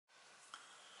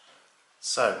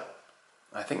So,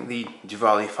 I think the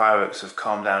Diwali fireworks have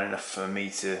calmed down enough for me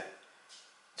to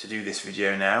do this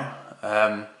video now.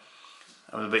 I'm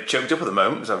a bit choked up at the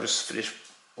moment because I've just finished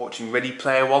watching Ready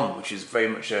Player One, which is very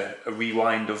much a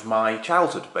rewind of my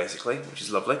childhood, basically, which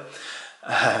is lovely.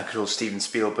 Good old Steven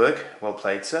Spielberg, well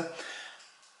played, sir.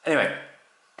 Anyway,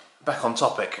 back on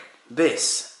topic.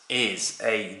 This is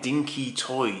a Dinky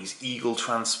Toys Eagle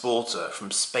Transporter from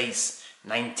Space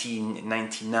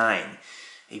 1999,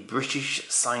 a British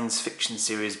science fiction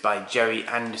series by Gerry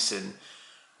Anderson,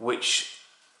 which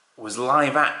was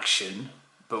live action,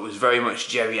 but was very much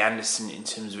Gerry Anderson in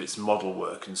terms of its model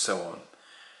work and so on.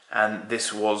 And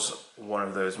this was one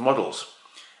of those models.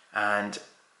 And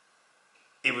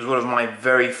it was one of my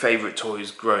very favourite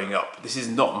toys growing up. This is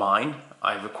not mine.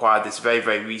 I've acquired this very,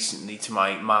 very recently to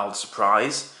my mild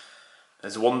surprise.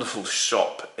 There's a wonderful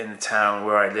shop in the town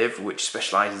where I live which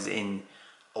specialises in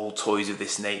old toys of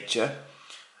this nature.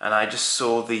 And I just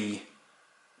saw the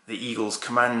Eagle's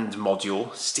command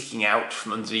module sticking out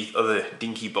from underneath other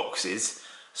dinky boxes,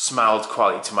 smiled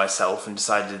quietly to myself and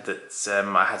decided that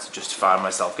I had to justify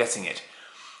myself getting it.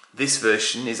 This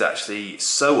version is actually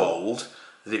so old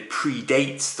that it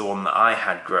predates the one that I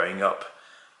had growing up,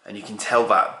 and you can tell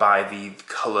that by the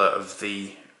colour of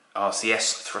the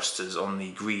RCS thrusters on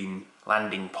the green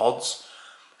landing pods,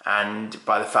 and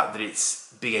by the fact that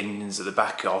its big engines at the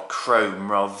back are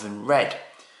chrome rather than red.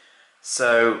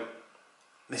 So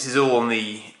this is all on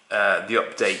the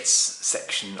updates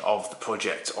section of the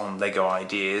project on LEGO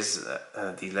Ideas,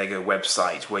 the LEGO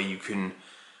website, where you can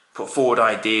put forward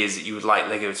ideas that you would like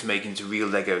LEGO to make into real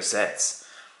LEGO sets.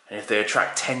 And if they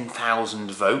attract 10,000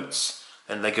 votes,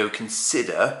 then LEGO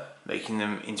consider making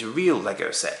them into real LEGO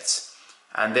sets.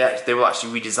 And they will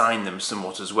actually redesign them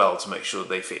somewhat as well to make sure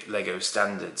they fit LEGO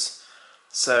standards.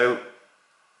 So,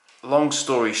 long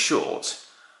story short,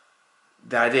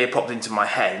 the idea popped into my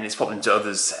head, and it's popped into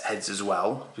others' heads as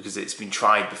well, because it's been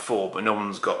tried before, but no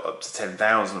one's got up to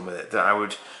 10,000 with it, that I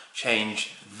would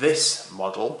change this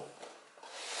model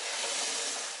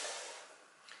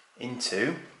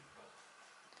into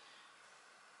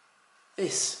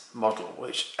this model,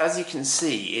 which, as you can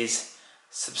see, is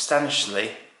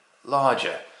substantially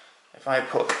larger. If I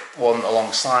put one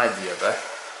alongside the other,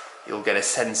 you'll get a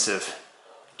sense of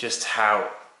just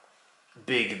how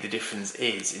big the difference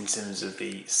is in terms of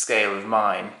the scale of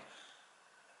mine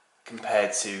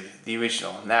compared to the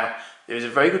original. Now, there is a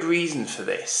very good reason for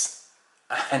this,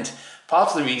 and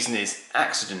part of the reason is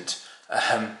accident,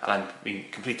 and I'm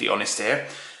being completely honest here,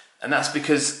 and that's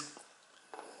because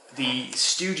the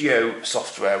studio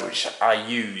software which I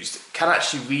used can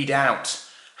actually read out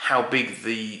how big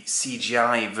the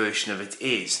CGI version of it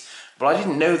is, but I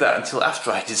didn't know that until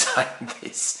after I designed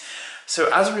this. So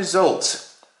as a result,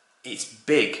 it's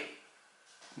big.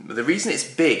 But the reason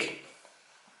it's big,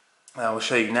 I will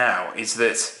show you now, is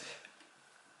that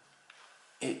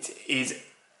it is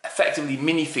effectively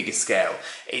minifigure scale.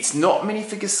 It's not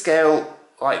minifigure scale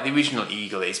like the original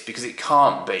Eagle is, because it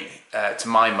can't be, to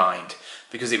my mind,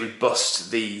 because it would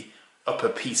bust the upper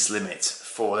piece limit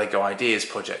for LEGO Ideas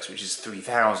projects, which is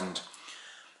 3,000.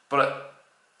 But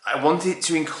I wanted it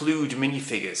to include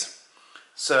minifigures.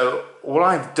 So what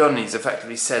I've done is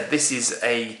effectively said this is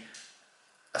a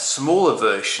smaller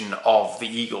version of the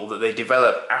Eagle that they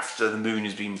develop after the moon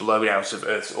has been blown out of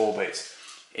Earth's orbit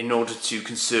in order to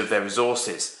conserve their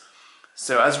resources.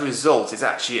 So as a result, it's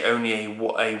actually only a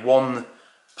one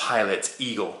pilot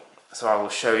Eagle. So I will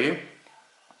show you.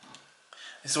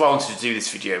 This is why I wanted to do this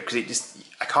video, because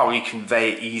I can't really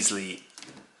convey it easily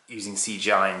using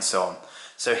CGI and so on.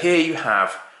 So here you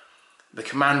have the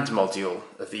command module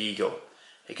of the Eagle.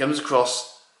 It comes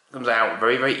out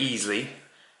very, very easily,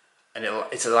 and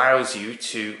it allows you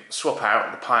to swap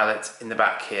out the pilot in the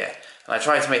back here. And I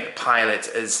tried to make the pilot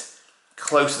as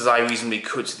close as I reasonably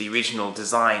could to the original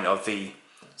design of the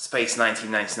Space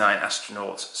 1999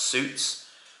 astronaut suits.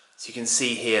 So you can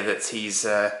see here that he's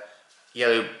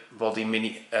orange body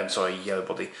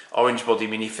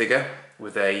minifigure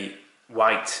with a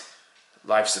white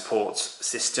life support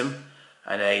system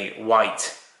and a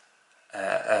white,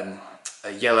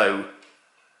 a yellow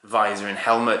visor and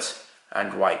helmet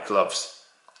and white gloves.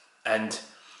 And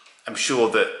I'm sure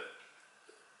that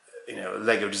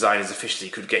LEGO designers officially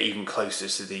could get even closer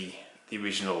to the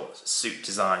original suit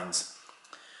designs.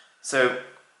 So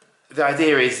the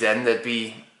idea is then there'd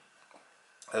be,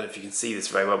 I don't know if you can see this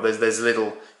very well, but there's a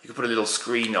little, you could put a little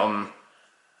screen on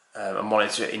a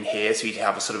monitor in here, so you'd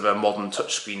have a sort of a modern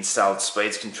touchscreen style display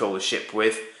to control the ship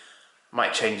with.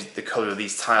 Might change the colour of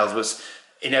these tiles, but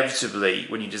inevitably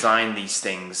when you design these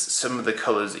things, some of the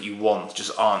colours that you want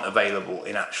just aren't available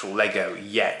in actual LEGO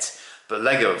yet. but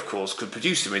Lego, of course, could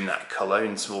produce them in that colour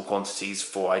in small quantities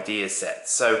for idea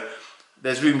sets. So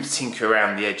there's room to tinker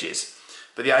around the edges.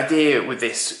 But the idea with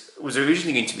this was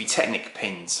originally going to be Technic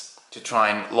pins to try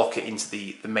and lock it into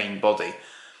the main body.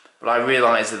 But I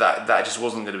realised that just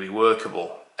wasn't going to be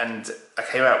workable. And I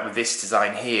came out with this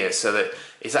design here so that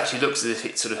it actually looks as if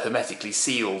it's sort of hermetically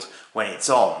sealed when it's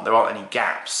on. There aren't any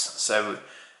gaps. So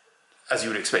as you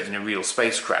would expect in a real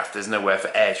spacecraft, there's nowhere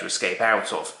for air to escape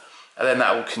out of. And then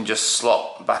that can just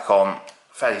slot back on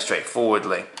fairly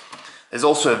straightforwardly. There's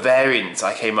also a variant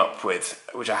I came up with,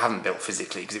 which I haven't built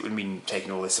physically because it would mean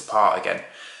taking all this apart again.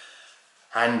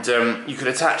 And you could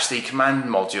attach the command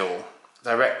module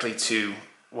directly to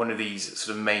one of these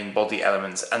sort of main body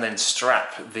elements and then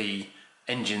strap the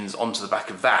engines onto the back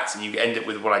of that, and you end up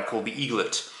with what I call the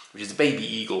eaglet, which is a baby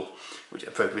eagle, which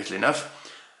appropriately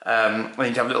enough. And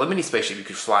you'd have a little mini spaceship you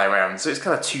could fly around, so it's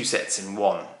kind of two sets in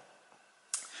one.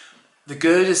 The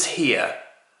girders here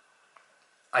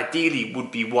ideally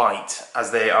would be white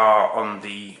as they are on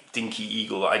the Dinky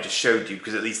Eagle that I just showed you,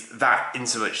 because at least that, in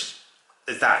so much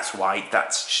as that's white,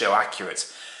 that's show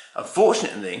accurate.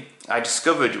 Unfortunately, I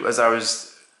discovered as I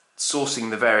was sourcing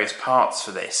the various parts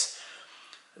for this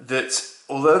that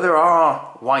although there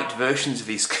are white versions of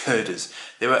these girders,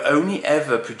 they were only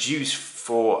ever produced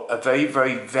for a very,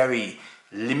 very, very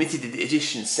limited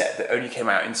edition set that only came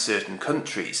out in certain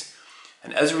countries.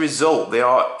 And as a result, they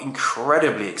are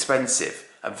incredibly expensive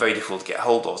and very difficult to get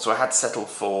hold of. So I had to settle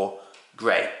for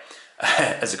grey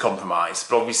as a compromise.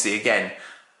 But obviously, again,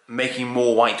 making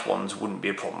more white ones wouldn't be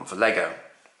a problem for Lego.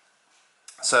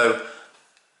 So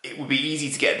it would be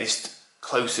easy to get this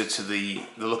closer to the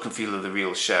look and feel of the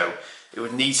real show. It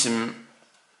would need some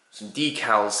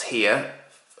decals here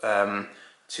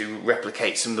to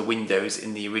replicate some of the windows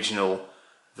in the original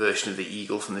version of the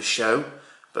Eagle from the show,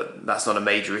 but that's not a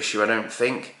major issue, I don't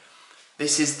think.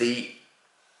 This is the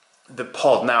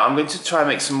pod. Now I'm going to try and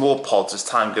make some more pods as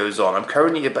time goes on. I'm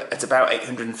currently at about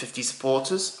 850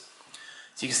 supporters.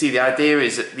 So you can see the idea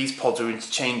is that these pods are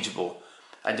interchangeable,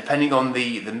 and depending on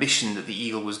the mission that the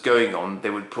Eagle was going on, they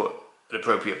would put an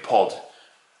appropriate pod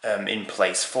in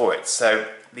place for it. So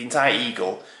the entire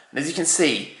Eagle, and as you can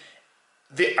see,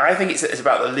 I think it's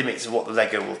about the limits of what the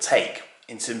Lego will take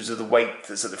in terms of the weight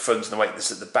that's at the front and the weight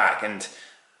that's at the back and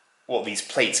what these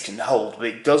plates can hold, but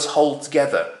it does hold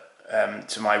together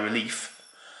to my relief.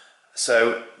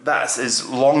 So that's as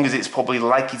long as it's probably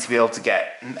likely to be able to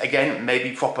get. And again,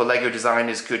 maybe proper Lego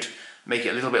designers could make it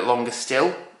a little bit longer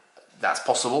still. That's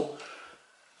possible.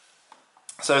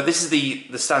 So this is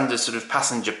the standard sort of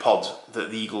passenger pod that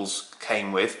the Eagles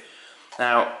came with.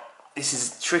 Now, this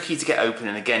is tricky to get open,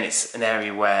 and again, it's an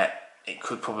area where it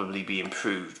could probably be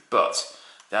improved. But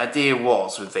the idea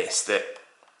was with this that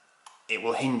it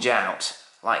will hinge out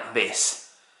like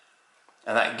this,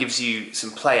 and that gives you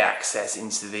some play access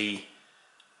into the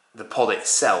pod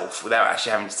itself without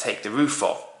actually having to take the roof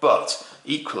off. But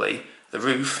equally, the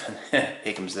roof, and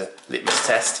here comes the litmus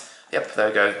test. Yep, there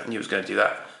we go, I knew it was going to do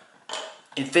that.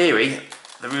 In theory,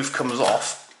 the roof comes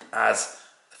off as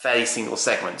a fairly single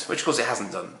segment, which of course it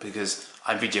hasn't done because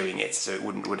I'm videoing it, so it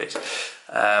wouldn't, would it?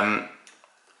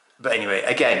 But anyway,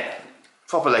 again,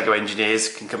 proper Lego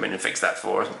engineers can come in and fix that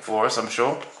for us, I'm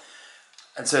sure.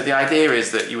 And so the idea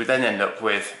is that you would then end up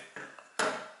with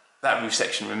that roof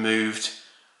section removed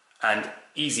and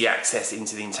easy access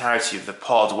into the entirety of the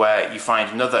pod, where you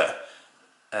find another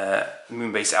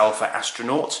Moonbase Alpha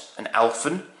astronaut, an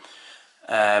Alphen,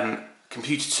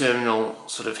 computer terminal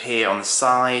sort of here on the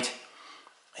side.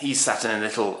 He's sat in a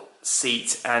little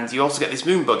seat, and you also get this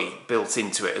moon buggy built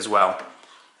into it as well.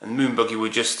 And the moon buggy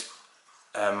would just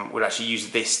would actually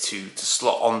use this to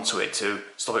slot onto it to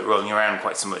stop it rolling around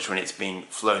quite so much when it's being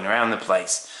flown around the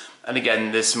place. And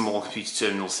again, there's some more computer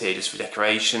terminals here just for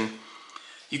decoration.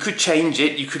 You could change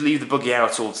it, you could leave the buggy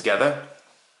out altogether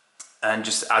and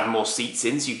just add more seats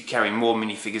in, so you could carry more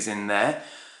minifigures in there.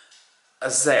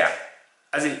 As I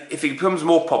say, if it becomes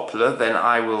more popular, then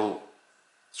I will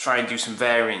try and do some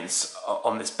variants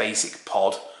on this basic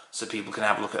pod so people can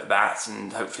have a look at that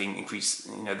and hopefully increase,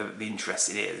 you know, the interest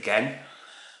in it again.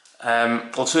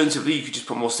 Alternatively, you could just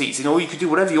put more seats in, or you could do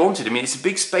whatever you wanted. I mean, it's a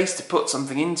big space to put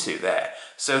something into there,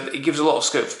 so it gives a lot of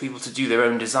scope for people to do their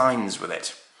own designs with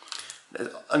it.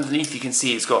 Underneath you can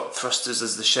see it's got thrusters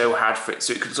as the show had for it,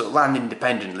 so it could sort of land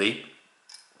independently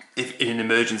if in an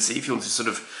emergency, if you want to sort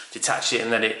of detach it and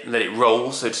let it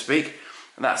roll, so to speak.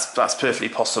 And that's perfectly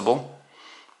possible.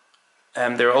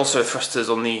 There are also thrusters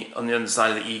on the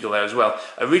underside of the Eagle there as well.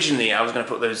 Originally I was going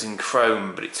to put those in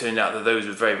chrome, but it turned out that those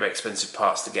were very, very expensive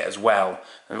parts to get as well,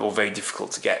 and all very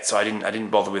difficult to get, so I didn't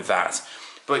bother with that.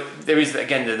 But there is,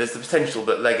 again, there's the potential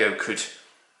that Lego could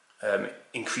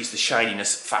increase the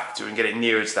shininess factor and get it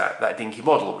nearer to that dinky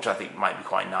model, which I think might be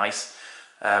quite nice.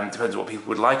 Depends on what people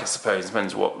would like, I suppose.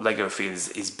 Depends what LEGO feels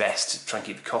is best to try and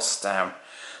keep the costs down.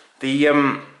 The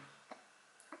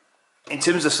in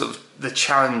terms of sort of the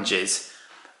challenges,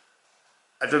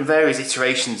 I've done various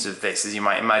iterations of this, as you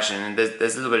might imagine, and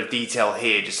there's a little bit of detail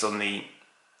here just on the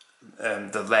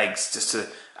legs, just to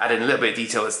add in a little bit of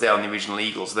detail that's there on the original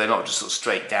Eagle, so they're not just sort of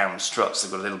straight down struts.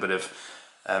 They've got a little bit of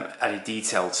added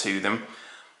detail to them.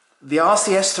 The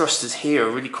RCS thrusters here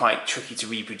are really quite tricky to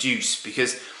reproduce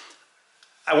because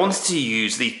I wanted to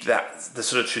use the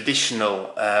sort of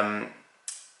traditional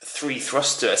 3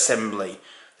 thruster assembly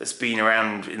that's been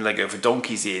around in LEGO for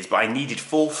donkey's years, but I needed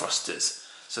 4 thrusters,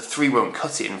 so 3 won't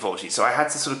cut it, unfortunately. So I had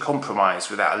to sort of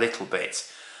compromise with that a little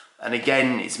bit. And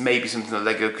again, it's maybe something that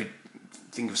LEGO could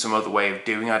think of some other way of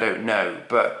doing, I don't know,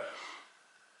 but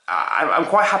I'm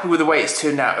quite happy with the way it's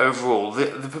turned out overall.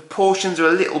 The proportions are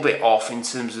a little bit off in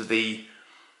terms of the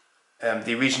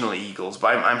original Eagles,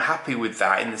 but I'm happy with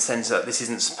that in the sense that this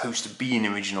isn't supposed to be an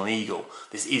original Eagle.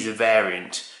 This is a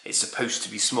variant. It's supposed to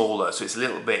be smaller, so it's a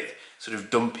little bit sort of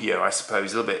dumpier, I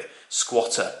suppose, a little bit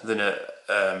squatter than a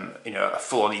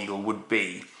full-on Eagle would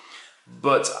be.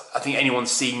 But I think anyone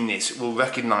seeing this will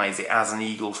recognise it as an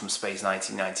Eagle from Space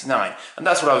 1999, and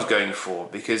that's what I was going for,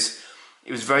 because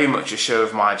it was very much a show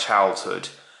of my childhood,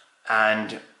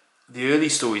 and the early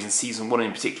stories in Season 1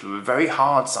 in particular were very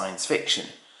hard science fiction.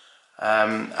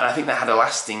 And I think that had a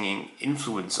lasting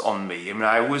influence on me. I mean,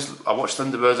 I watched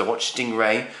Thunderbirds, I watched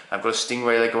Stingray. I've got a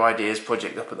Stingray LEGO Ideas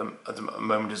project up at the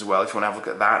moment as well, if you want to have a look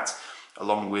at that,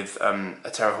 along with a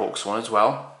Terrahawks one as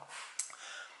well.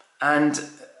 And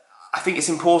I think it's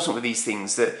important with these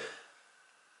things that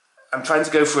I'm trying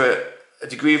to go for a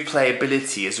degree of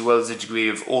playability as well as a degree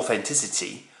of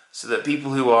authenticity, so that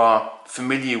people who are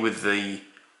familiar with the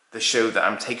show that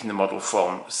I'm taking the model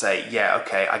from say, yeah,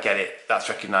 okay, I get it, that's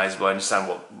recognisable, I understand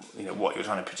what you're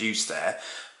trying to produce there.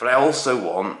 But I also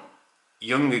want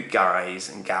younger guys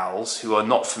and gals who are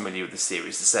not familiar with the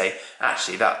series to say,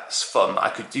 actually, that's fun, I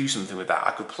could do something with that,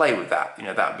 I could play with that,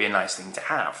 that would be a nice thing to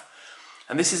have.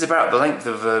 And this is about the length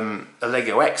of a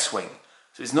LEGO X-Wing.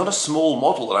 So it's not a small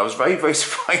model, and I was very, very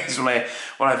surprised when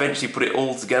I eventually put it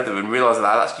all together and realised that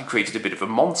I actually created a bit of a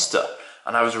monster.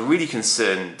 And I was really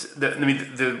concerned.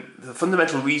 The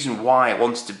fundamental reason why I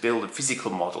wanted to build a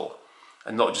physical model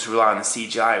and not just rely on the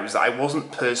CGI was that I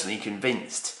wasn't personally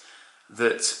convinced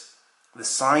that the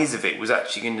size of it was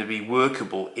actually going to be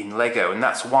workable in LEGO, and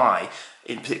that's why,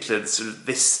 in particular, sort of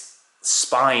this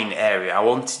spine area, I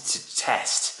wanted to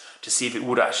test to see if it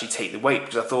would actually take the weight,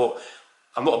 because I thought,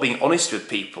 I'm not being honest with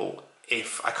people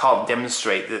if I can't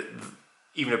demonstrate that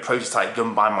even a prototype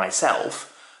done by myself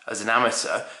as an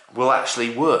amateur will actually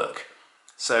work.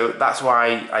 So that's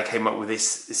why I came up with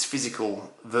this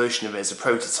physical version of it as a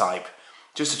prototype,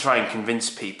 just to try and convince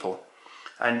people.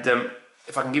 And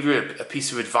if I can give you a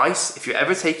piece of advice, if you're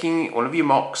ever taking one of your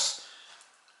mocks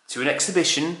to an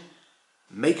exhibition,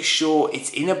 make sure it's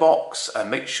in a box and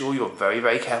make sure you're very,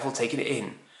 very careful taking it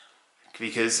in.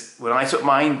 Because when I took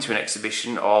mine to an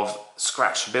exhibition of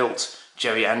scratch-built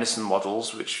Jerry Anderson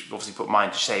models, which obviously put mine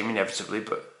to shame inevitably,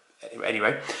 but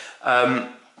anyway,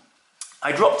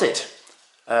 I dropped it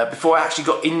before I actually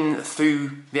got in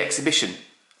through the exhibition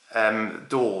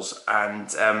doors,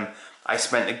 and I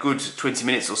spent a good 20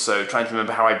 minutes or so trying to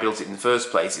remember how I built it in the first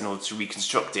place in order to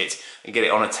reconstruct it and get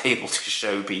it on a table to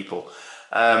show people.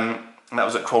 And that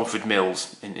was at Cromford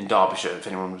Mills in Derbyshire, if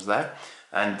anyone was there.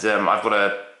 And I've got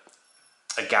a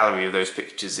gallery of those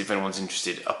pictures if anyone's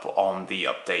interested up on the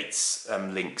updates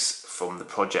links from the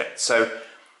project. So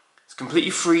it's completely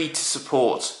free to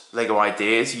support LEGO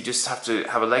Ideas. You just have to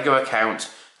have a LEGO account,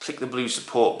 click the blue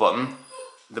support button.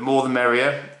 The more the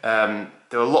merrier.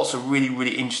 There are lots of really,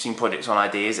 really interesting projects on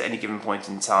Ideas at any given point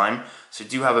in time, so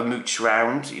do have a mooch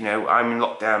around. I'm in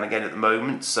lockdown again at the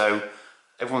moment, so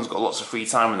everyone's got lots of free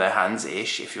time on their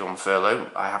hands-ish if you're on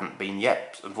furlough. I haven't been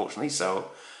yet, unfortunately,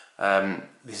 so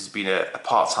this has been a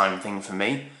part-time thing for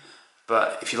me.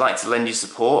 But if you'd like to lend your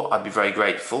support, I'd be very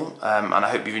grateful, and I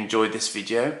hope you've enjoyed this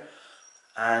video.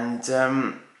 And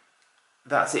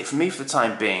that's it for me for the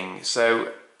time being.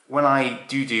 So when I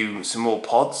do some more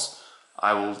pods,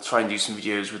 I will try and do some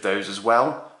videos with those as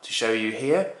well to show you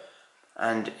here.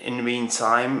 And in the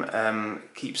meantime,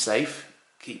 keep safe,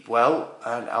 keep well,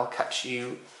 and I'll catch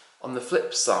you on the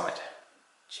flip side.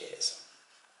 Cheers.